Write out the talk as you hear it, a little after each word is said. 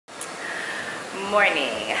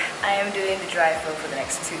morning. I am doing the dry flow for the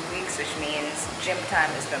next 2 weeks, which means gym time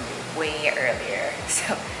is going to be way earlier.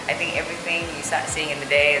 So I think everything you start seeing in the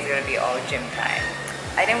day is going to be all gym time.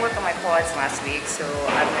 I didn't work on my quads last week, so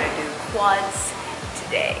I'm going to do quads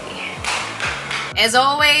today. As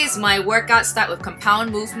always, my workouts start with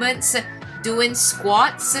compound movements, doing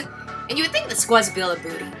squats. And you would think the squats build a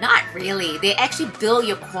booty. Not really. They actually build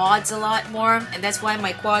your quads a lot more, and that's why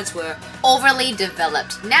my quads were overly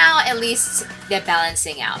developed. Now, at least, they're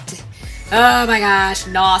balancing out. Oh my gosh,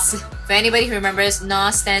 NOS. For anybody who remembers,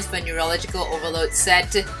 NOS stands for Neurological Overload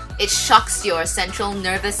Set. It shocks your central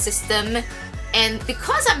nervous system. And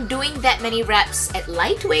because I'm doing that many reps at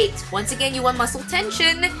lightweight, once again, you want muscle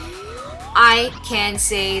tension, I can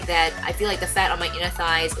say that I feel like the fat on my inner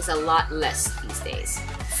thighs is a lot less these days.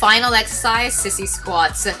 Final exercise, sissy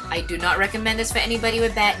squats. I do not recommend this for anybody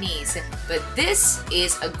with bad knees, but this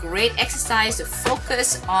is a great exercise to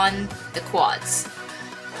focus on the quads.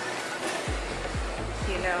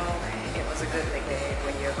 You know, it was a good leg day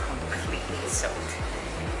when you're completely soaked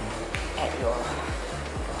at your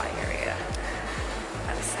thigh area.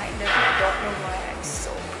 On a side note, I don't know why I'm so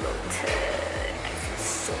bloated. I feel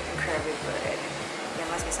so curvy bloated. There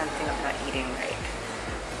must be something I'm not eating right.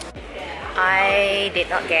 I did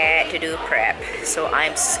not get to do prep, so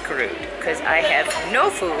I'm screwed because I have no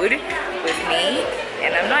food with me,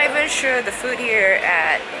 and I'm not even sure the food here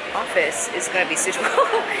at office is going to be suitable.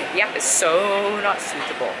 Yep, it's so not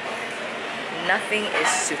suitable. Nothing is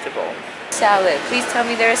suitable. Salad. Please tell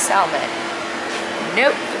me there's salmon.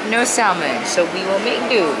 Nope, no salmon, so we will make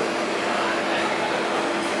do.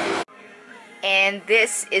 And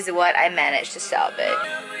this is what I managed to salvage.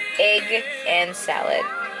 Egg and salad.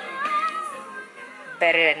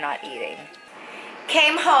 Better than not eating.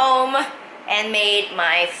 Came home and made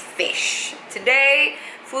my fish. Today,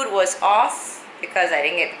 food was off because I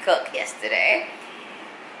didn't get to cook yesterday.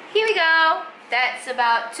 Here we go. That's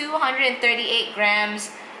about 238 grams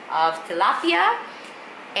of tilapia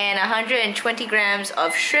and 120 grams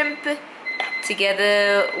of shrimp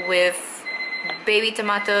together with baby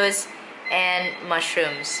tomatoes and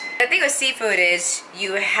mushrooms. The thing with seafood is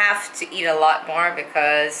you have to eat a lot more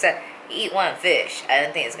because eat one fish, I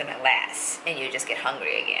don't think it's gonna last, and you just get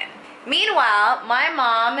hungry again. Meanwhile, my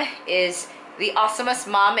mom is the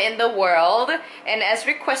awesomest mom in the world, and as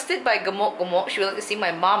requested by Gamok Gamok, she would like to see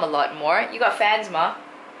my mom a lot more. You got fans, Ma?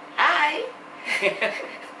 Hi!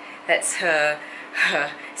 That's her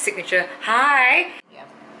signature hi! Yeah.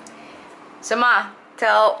 So Ma,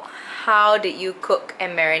 tell how did you cook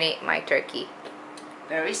and marinate my turkey?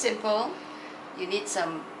 Very simple. You need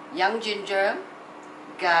some young ginger,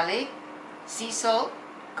 garlic, sea salt,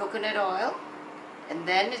 coconut oil, and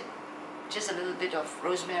then just a little bit of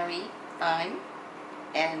rosemary, thyme,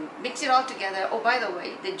 and mix it all together. Oh, by the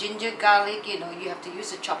way, the ginger, garlic, you have to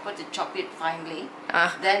use a chopper to chop it finely.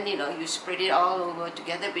 Then, you spread it all over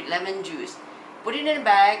together with lemon juice. Put it in a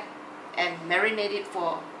bag and marinate it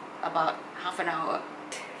for about half an hour.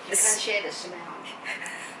 You can't share the smell.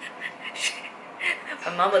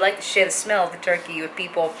 My mom would like to share the smell of the turkey with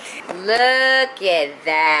people. Look at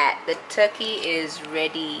that. The turkey is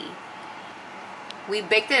ready. We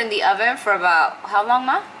baked it in the oven for about, how long,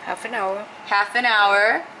 Ma? Half an hour. Half an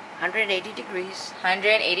hour. 180 degrees.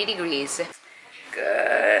 180 degrees.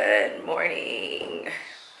 Good morning.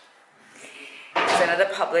 It's another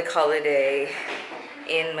public holiday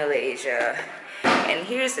in Malaysia. And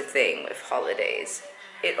here's the thing with holidays.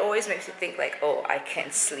 It always makes you think like, oh, I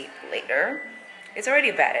can sleep later. It's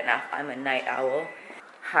already bad enough I'm a night owl.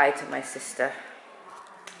 Hi to my sister.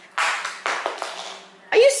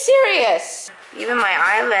 Are you serious? Even my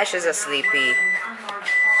eyelashes are sleepy.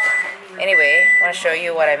 Anyway, I want to show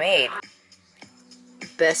you what I made.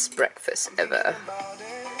 Best breakfast ever.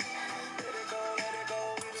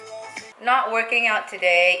 Not working out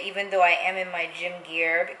today, even though I am in my gym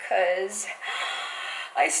gear, because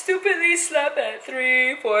I stupidly slept at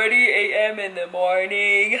 3:40 a.m. in the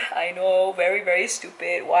morning. I know, very, very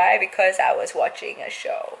stupid. Why? Because I was watching a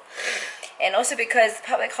show. And also because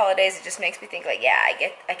public holidays, it just makes me think like, yeah,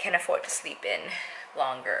 I can afford to sleep in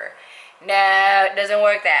longer. No, it doesn't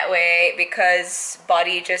work that way because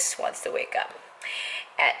body just wants to wake up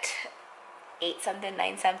at 8 something,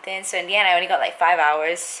 9 something. So in the end, I only got like 5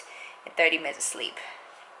 hours and 30 minutes of sleep.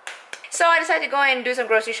 So I decided to go and do some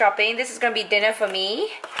grocery shopping. This is going to be dinner for me.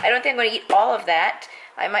 I don't think I'm going to eat all of that.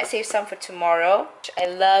 I might save some for tomorrow. I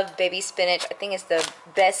love baby spinach. I think it's the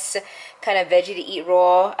best kind of veggie to eat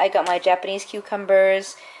raw. I got my Japanese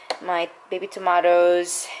cucumbers, my baby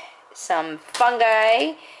tomatoes, some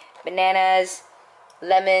fungi, bananas,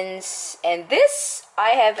 lemons, and this I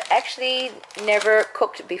have actually never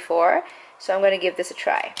cooked before. So I'm going to give this a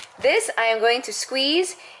try. This I am going to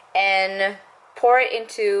squeeze and pour it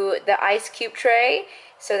into the ice cube tray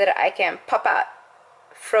so that I can pop out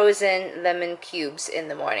frozen lemon cubes in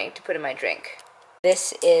the morning to put in my drink.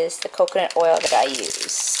 This is the coconut oil that I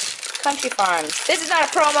use. Country Farms. This is not a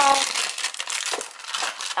promo.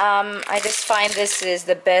 I just find this is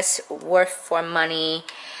the best worth for money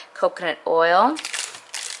coconut oil.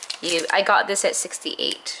 I got this at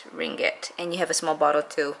 68 ringgit, and you have a small bottle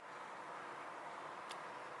too.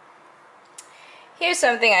 Here's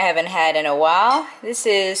something I haven't had in a while. This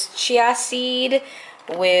is chia seed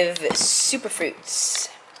with superfruits.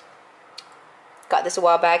 Got this a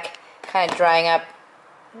while back, kind of drying up.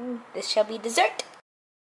 This shall be dessert.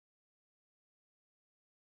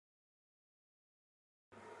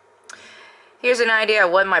 Here's an idea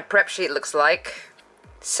of what my prep sheet looks like.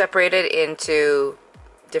 Separated into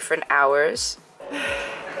different hours.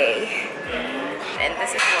 Okay. And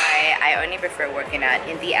this is why I only prefer working out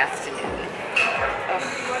in the afternoon. Ugh,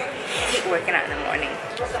 I hate working out in the morning.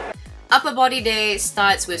 Upper body day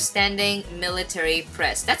starts with standing military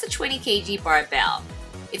press. That's a 20 kg barbell.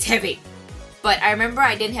 It's heavy. But I remember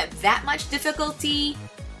I didn't have that much difficulty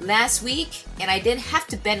last week, and I didn't have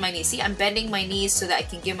to bend my knees. See, I'm bending my knees so that I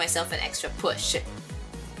can give myself an extra push.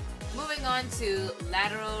 Moving on to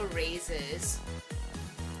lateral raises.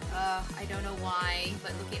 I don't know why,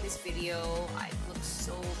 but look at this video. I look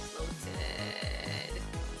so bloated.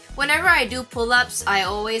 Whenever I do pull-ups, I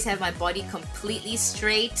always have my body completely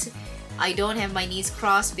straight. I don't have my knees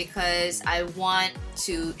crossed because I want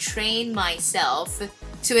to train myself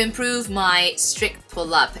to improve my strict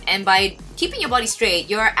pull-up. And by keeping your body straight,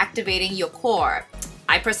 you're activating your core.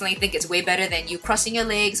 I personally think it's way better than you crossing your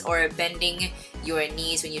legs or bending your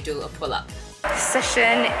knees when you do a pull-up.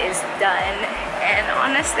 Session is done, and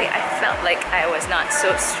honestly I felt like I was not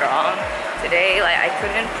so strong today. Like I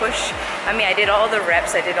couldn't push. I mean, I did all the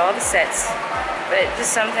reps, I did all the sets, but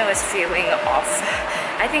just something was feeling off.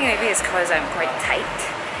 I think maybe it's because I'm quite tight,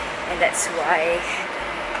 and that's why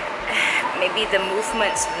maybe the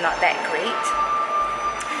movement's not that great.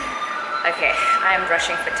 Okay, I'm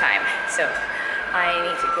rushing for time, so I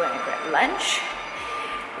need to go and grab lunch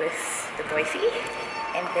with the boyfie,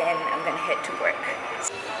 and then I'm gonna head to work.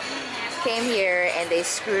 Came here and they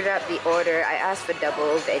screwed up the order. I asked for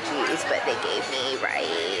double veggies, but they gave me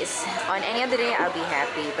rice. On any other day, I'll be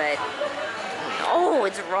happy, but no,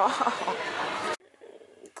 it's wrong.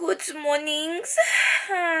 Good mornings.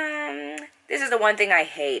 This is the one thing I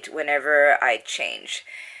hate whenever I change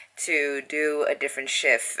to do a different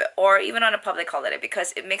shift, or even on a public holiday,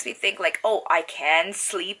 because it makes me think like, oh, I can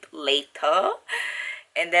sleep later.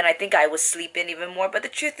 And then I think I will sleep in even more. But the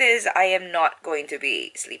truth is, I am not going to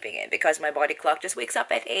be sleeping in because my body clock just wakes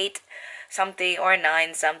up at 8 something or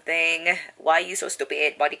 9 something. Why are you so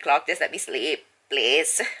stupid? Body clock, just let me sleep,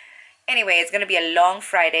 please. Anyway, it's going to be a long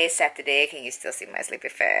Friday, Saturday. Can you still see my sleepy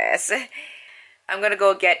face? I'm going to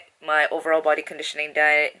go get my overall body conditioning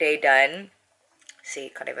day done.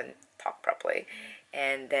 See, can't even talk properly.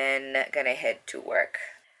 And then gonna head to work.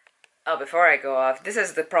 Oh, before I go off, this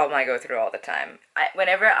is the problem I go through all the time.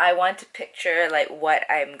 Whenever I want to picture like what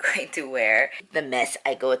I'm going to wear, the mess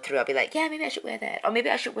I go through, I'll be like, yeah, maybe I should wear that, or maybe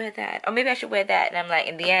I should wear that, or maybe I should wear that, and I'm like,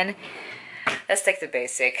 in the end, let's take the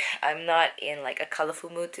basic. I'm not in like a colorful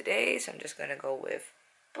mood today, so I'm just gonna go with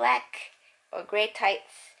black or gray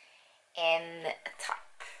tights and a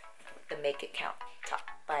top, the Make It Count top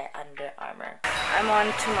by Under Armour. I'm on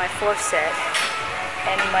to my 4th set,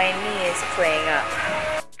 and my knee is playing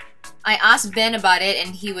up. I asked Ben about it,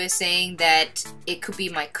 and he was saying that it could be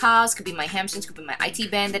my calves, could be my hamstrings, could be my IT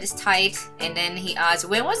band that is tight. And then he asked,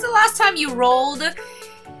 when was the last time you rolled? And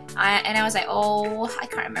I was like, oh, I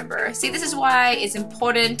can't remember. See, this is why it's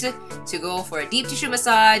important to go for a deep tissue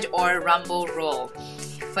massage or a rumble roll.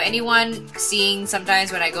 For anyone seeing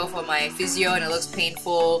sometimes when I go for my physio and it looks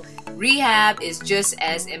painful, rehab is just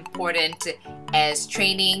as important as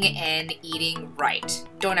training and eating right.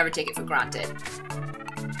 Don't ever take it for granted.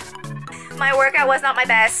 My workout was not my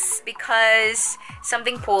best because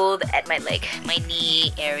something pulled at my leg, my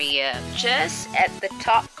knee area, just at the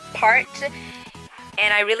top part.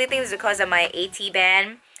 And I really think it's because of my AT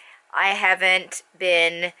band. I haven't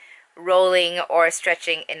been rolling or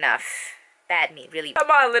stretching enough. Bad me, really. Come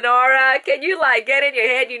on, Linora, can you like get in your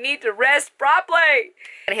head? You need to rest properly.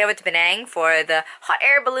 I'm here with Penang for the hot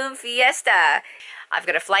air balloon fiesta. I've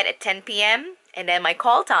got a flight at 10 p.m. and then my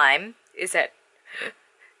call time is at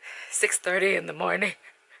 6:30 in the morning.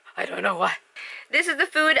 I don't know why. This is the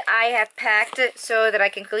food I have packed so that I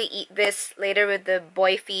can quickly eat this later with the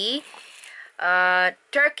boyfie.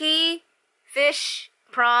 Turkey, fish,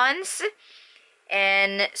 prawns,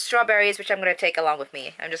 and strawberries, which I'm gonna take along with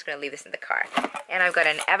me. I'm just gonna leave this in the car. And I've got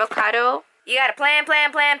an avocado. You gotta plan,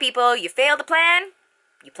 plan, plan, people. You fail to plan,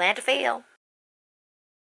 you plan to fail.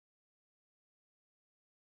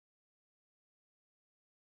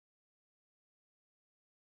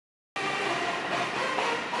 Do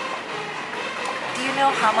you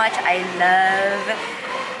know how much I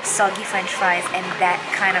love soggy french fries and that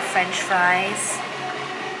kind of french fries?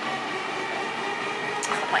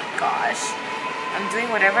 Oh my gosh. I'm doing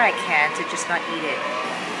whatever I can to just not eat it.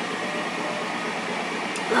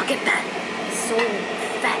 Look at that. It's so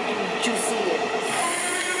fat and juicy.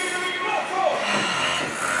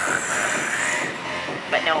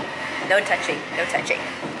 But no, no touching, no touching.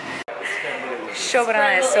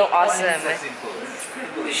 Shobana is so awesome.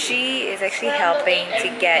 She is actually helping to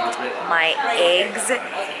get my eggs,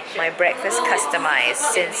 my breakfast customized,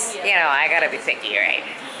 since, you know, I gotta be picky, right?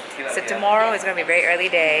 So tomorrow is gonna be a very early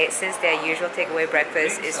day. Since their usual takeaway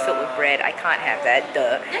breakfast is filled with bread, I can't have that,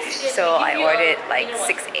 duh. So I ordered like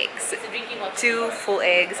 6 eggs, 2 full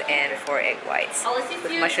eggs and 4 egg whites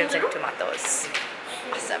with mushrooms and tomatoes.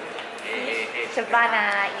 Awesome.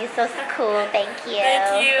 Shabana, you're so cool. Thank you.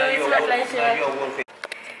 Thank you. It's my pleasure.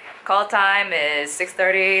 Call time is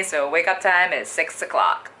 6:30, so wake up time is 6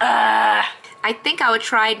 o'clock. I think I would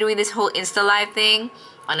try doing this whole Insta Live thing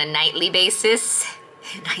on a nightly basis.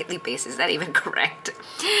 Nightly basis, is that even correct?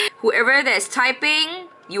 Whoever that's typing,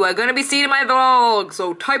 you are gonna be seen in my vlog,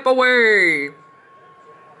 so type away.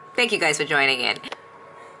 Thank you guys for joining in.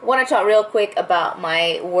 I want to talk real quick about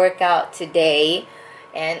my workout today.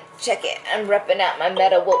 And check it, I'm repping out my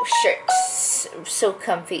Meta Wolf shirts. I'm so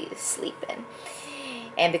comfy sleeping.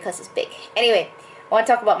 And because it's big. Anyway, I want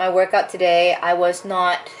to talk about my workout today.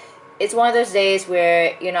 It's one of those days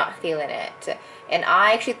where you're not feeling it. And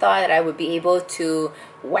I actually thought that I would be able to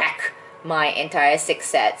whack my entire 6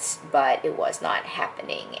 sets, but it was not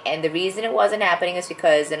happening. And the reason it wasn't happening is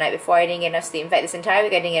because the night before I didn't get enough sleep. In fact, this entire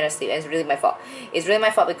week I didn't get enough sleep, and it's really my fault. It's really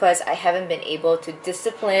my fault because I haven't been able to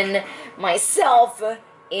discipline myself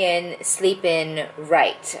in sleeping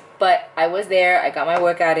right. But I was there, I got my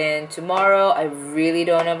workout in. Tomorrow, I really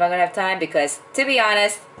don't know if I'm gonna have time because, to be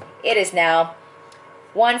honest, it is now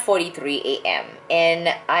 1:43 a.m.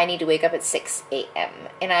 and I need to wake up at 6 a.m.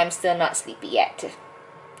 and I'm still not sleepy yet.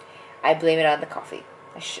 I blame it on the coffee.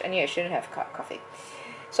 I knew I shouldn't have coffee.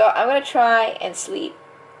 So I'm gonna try and sleep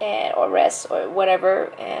or rest or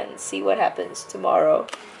whatever and see what happens tomorrow.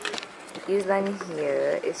 Islan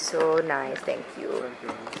here is so nice, thank you.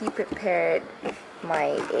 He prepared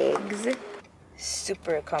my eggs.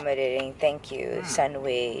 Super accommodating, thank you,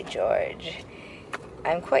 Sunway George.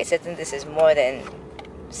 I'm quite certain this is more than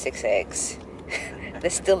 6 eggs.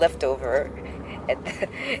 There's still left over at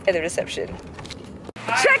the reception.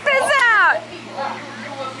 Check this out!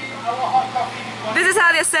 This is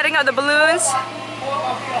how they're setting up the balloons.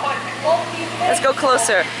 Let's go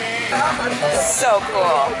closer. So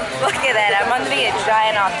cool. Look at that, I'm under a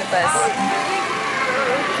giant octopus.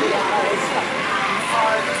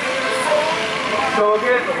 So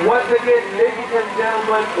again, once again, ladies and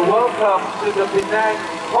gentlemen, welcome to the Penang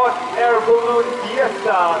Hot Air Balloon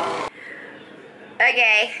Fiesta.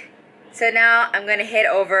 Okay, so now I'm gonna head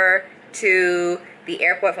over to the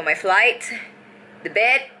airport for my flight. The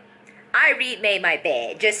bed, I remade my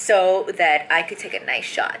bed just so that I could take a nice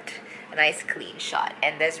shot, a nice clean shot.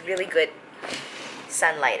 And there's really good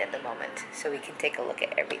sunlight at the moment, so we can take a look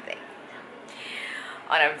at everything.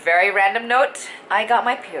 On a very random note, I got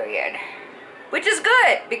my period. Which is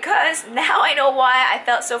good, because now I know why I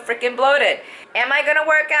felt so freaking bloated. Am I gonna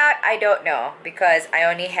work out? I don't know, because I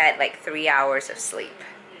only had like 3 hours of sleep.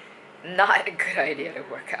 Not a good idea to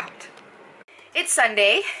work out. It's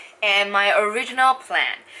Sunday, and my original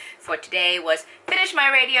plan for today was finish my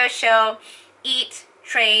radio show, eat,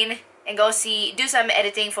 train, and do some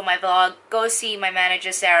editing for my vlog, go see my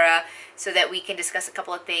manager Sarah, so that we can discuss a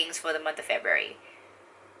couple of things for the month of February.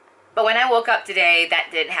 But when I woke up today,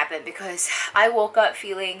 that didn't happen because I woke up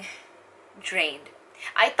feeling drained.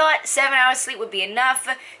 I thought 7 hours sleep would be enough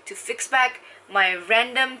to fix back my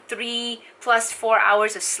random 3 plus 4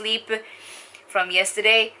 hours of sleep from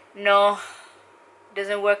yesterday. No, it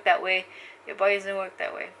doesn't work that way. Your body doesn't work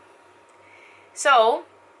that way. So,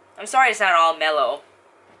 I'm sorry it's not all mellow,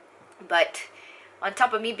 but on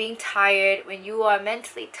top of me being tired, when you are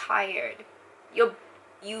mentally tired, your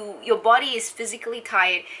body is physically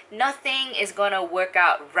tired, nothing is gonna work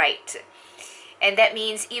out right. And that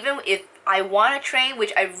means even if I want to train,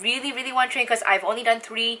 which I really want to train because I've only done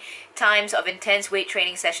 3 times of intense weight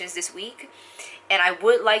training sessions this week, and I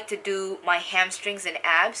would like to do my hamstrings and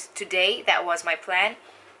abs today. That was my plan,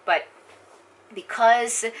 but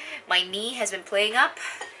because my knee has been playing up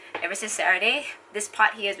ever since Saturday. This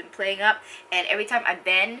part here has been playing up, and every time I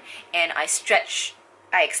bend and I stretch,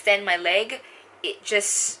 I extend my leg,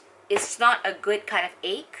 it's not a good kind of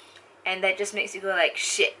ache, and that just makes you go like,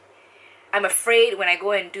 shit. I'm afraid when I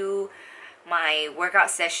go and do my workout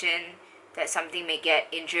session that something may get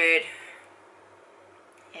injured.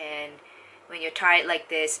 And when you're tired like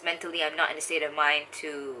this, mentally I'm not in a state of mind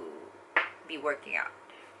to be working out.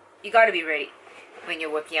 You gotta be ready when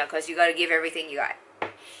you're working out, because you gotta give everything you got.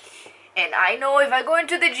 And I know if I go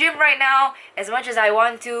into the gym right now, as much as I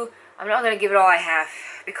want to, I'm not gonna give it all I have,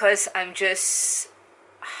 because I'm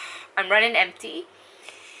running empty.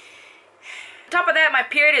 On top of that, my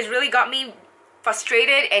period has really got me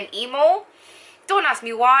frustrated and emo. Don't ask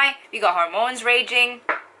me why. We got hormones raging.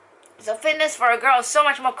 So fitness for a girl is so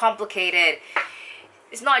much more complicated.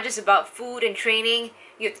 It's not just about food and training.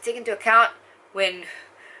 You have to take into account when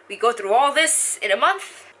we go through all this in a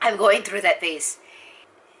month. I'm going through that phase.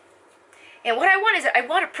 And what I want is, I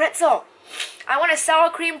want a pretzel. I want a sour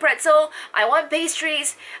cream pretzel. I want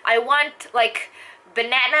pastries. I want like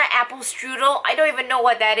banana apple strudel. I don't even know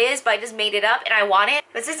what that is, but I just made it up and I want it.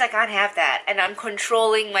 But since I can't have that, and I'm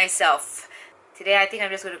controlling myself, today I think I'm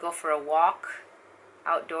just going to go for a walk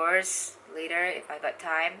outdoors later if I got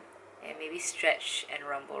time, and maybe stretch and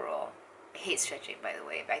rumble roll. I hate stretching, by the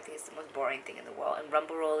way, but I think it's the most boring thing in the world, and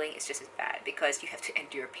rumble rolling is just as bad because you have to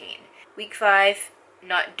endure pain. Week 5,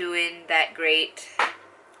 not doing that great.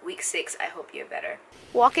 Week 6, I hope you're better.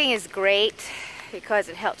 Walking is great because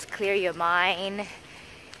it helps clear your mind.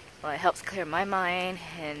 Well, it helps clear my mind,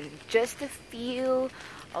 and just the feel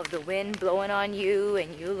of the wind blowing on you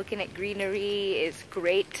and you looking at greenery is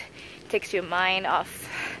great. Takes your mind off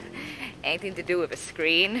anything to do with a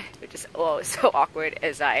screen, which is so awkward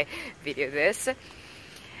as I video this.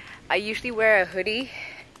 I usually wear a hoodie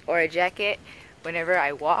or a jacket whenever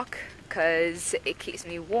I walk because it keeps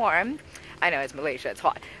me warm. I know it's Malaysia, it's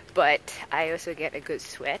hot, but I also get a good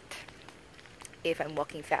sweat if I'm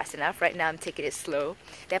walking fast enough. Right now I'm taking it slow.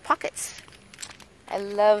 They have pockets. I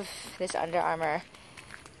love this Under Armour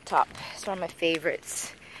top. It's one of my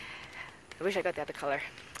favorites. I wish I got the other color.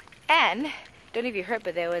 And, don't know if you heard,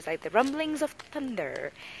 but there was like the rumblings of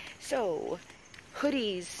thunder. So,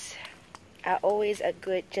 hoodies are always a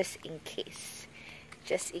good just in case.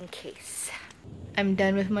 Just in case. I'm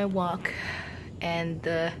done with my walk, and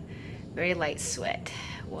the very light sweat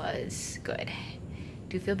was good.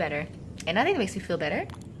 Do feel better. And nothing makes me feel better.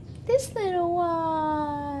 This little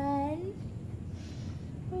one.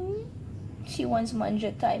 She wants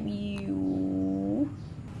manja time you.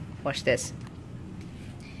 Watch this.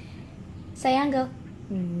 Sayang go.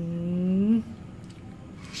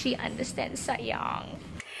 She understands sayang.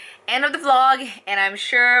 End of the vlog, and I'm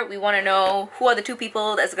sure we want to know who are the 2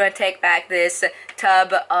 people that's going to take back this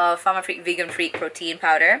tub of Pharmafreak Vegan Freak protein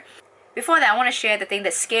powder. Before that, I want to share the thing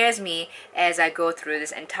that scares me as I go through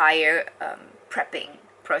this entire prepping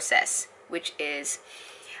process, which is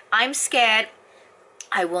I'm scared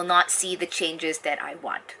I will not see the changes that I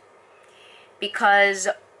want. Because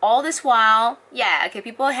all this while, yeah, okay,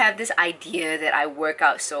 people have this idea that I work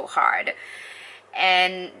out so hard.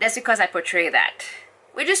 And that's because I portray that,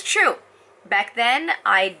 which is true. Back then,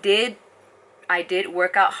 I did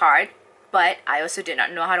work out hard, but I also did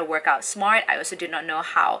not know how to work out smart. I also did not know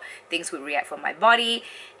how things would react for my body.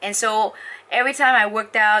 And so every time I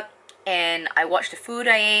worked out and I watched the food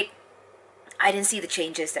I ate, I didn't see the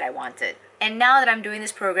changes that I wanted. And now that I'm doing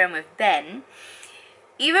this program with Ben,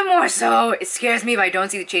 even more so, it scares me if I don't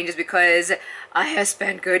see the changes, because I have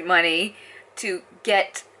spent good money to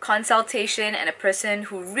get consultation and a person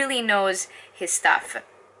who really knows his stuff.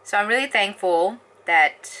 So I'm really thankful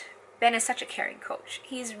that Ben is such a caring coach.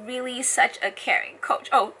 He's really such a caring coach.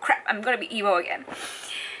 Oh crap, I'm gonna be emo again.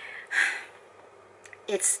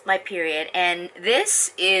 It's my period, and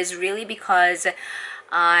this is really because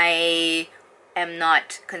I am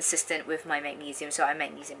not consistent with my magnesium, so I'm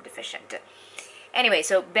magnesium deficient. Anyway,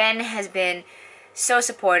 so Ben has been so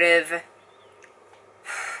supportive.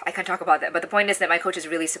 I can't talk about that, but the point is that my coach is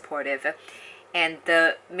really supportive. And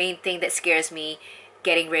the main thing that scares me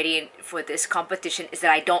getting ready for this competition is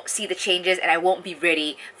that I don't see the changes and I won't be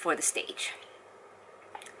ready for the stage.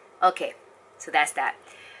 Okay, so that's that.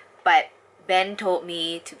 But Ben told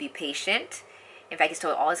me to be patient. In fact, he's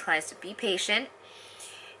told all his clients to be patient.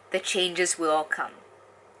 The changes will all come.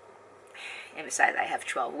 And besides, I have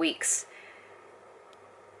 12 weeks.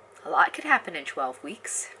 A lot could happen in 12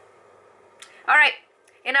 weeks. Alright,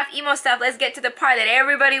 enough emo stuff. Let's get to the part that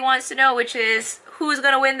everybody wants to know, which is who's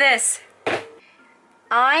gonna win this?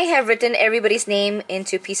 I have written everybody's name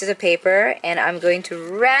into pieces of paper and I'm going to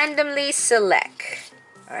randomly select.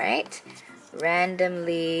 Alright?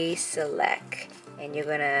 Randomly select. And you're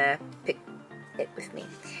gonna pick it with me.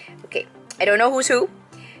 Okay, I don't know who's who.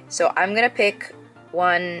 So I'm gonna pick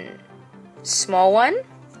one small one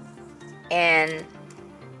and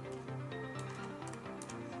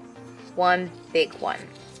one big one.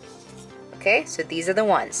 Okay, so these are the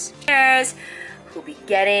ones. Winners who'll be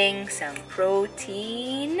getting some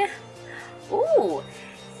protein. Ooh,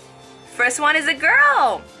 first one is a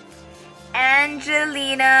girl.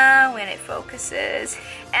 Angelina, when it focuses.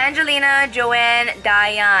 Angelina Joanne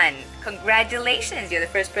Diane. Congratulations, you're the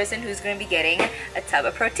first person who's going to be getting a tub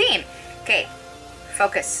of protein. Okay,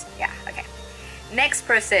 focus. Yeah, okay. Next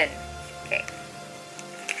person. Okay.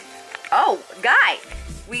 Oh, guy.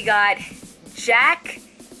 We got Jack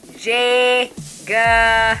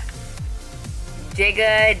Jega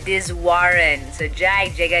Diswaran. So Jack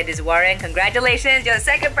Jega Diswaran, congratulations, you're the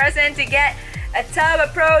second person to get a tub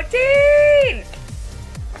of protein.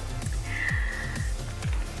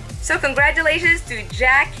 So congratulations to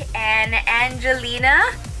Jack and Angelina.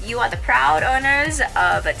 You are the proud owners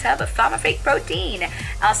of a tub of Pharmafreak protein.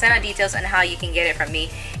 I'll send out details on how you can get it from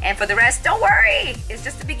me. And for the rest, don't worry. It's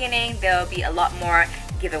just the beginning. There'll be a lot more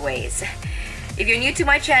giveaways. If you're new to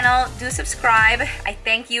my channel, do subscribe. I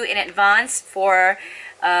thank you in advance for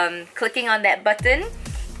clicking on that button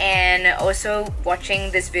and also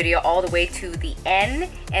watching this video all the way to the end.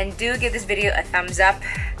 And do give this video a thumbs up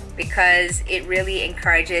because it really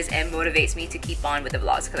encourages and motivates me to keep on with the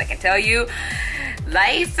vlogs. Because I can tell you,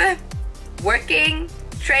 life, working,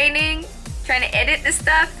 training, trying to edit this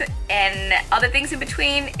stuff, and other things in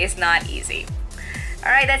between is not easy.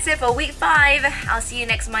 Alright, that's it for week 5. I'll see you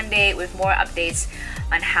next Monday with more updates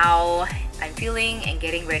on how I'm feeling and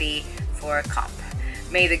getting ready for comp.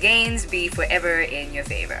 May the gains be forever in your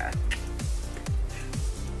favor.